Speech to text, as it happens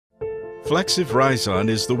Flexive Rizon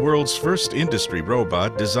is the world's first industry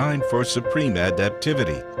robot designed for supreme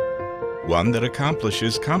adaptivity, one that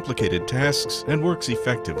accomplishes complicated tasks and works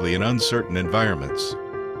effectively in uncertain environments.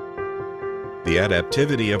 The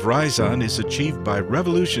adaptivity of Rizon is achieved by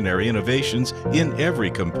revolutionary innovations in every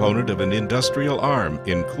component of an industrial arm,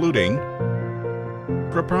 including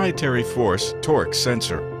proprietary force torque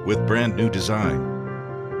sensor with brand new design,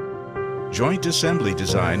 joint assembly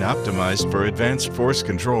design optimized for advanced force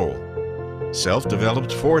control,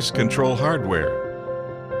 self-developed force control hardware,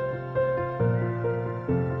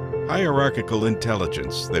 hierarchical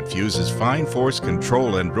intelligence that fuses fine force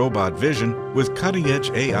control and robot vision with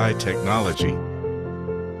cutting-edge AI technology.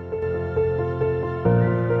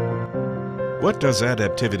 What does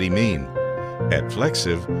adaptivity mean? At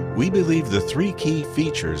Flexive, we believe the three key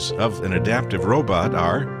features of an adaptive robot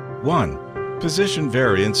are: 1. Position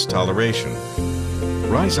variance toleration.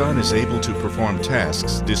 Rizon is able to perform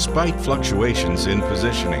tasks despite fluctuations in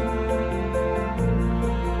positioning.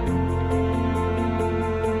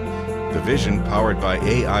 The vision powered by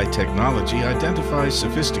AI technology identifies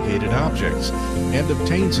sophisticated objects and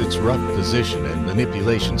obtains its rough position and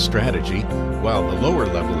manipulation strategy, while the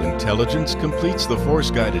lower-level intelligence completes the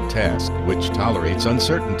force-guided task, which tolerates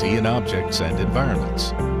uncertainty in objects and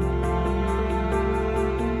environments.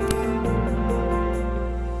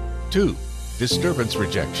 2. Disturbance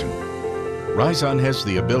rejection. Rizon has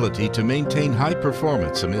the ability to maintain high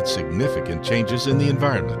performance amid significant changes in the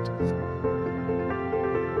environment.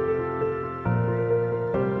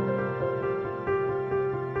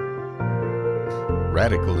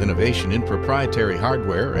 Radical innovation in proprietary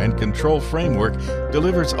hardware and control framework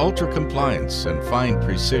delivers ultra-compliance and fine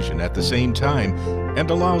precision at the same time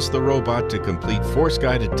and allows the robot to complete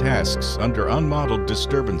force-guided tasks under unmodeled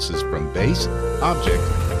disturbances from base, object,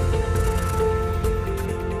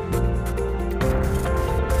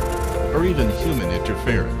 or even human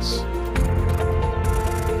interference.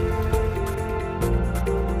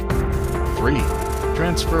 3.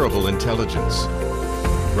 Transferable intelligence.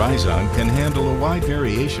 Rizon can handle a wide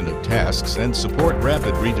variation of tasks and support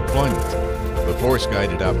rapid redeployment. The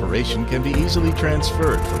force-guided operation can be easily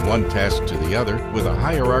transferred from one task to the other with a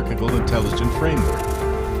hierarchical intelligent framework.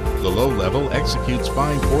 The low level executes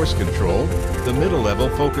fine force control, the middle level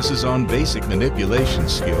focuses on basic manipulation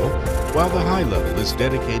skill, while the high level is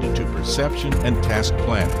dedicated to perception and task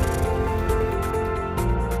planning.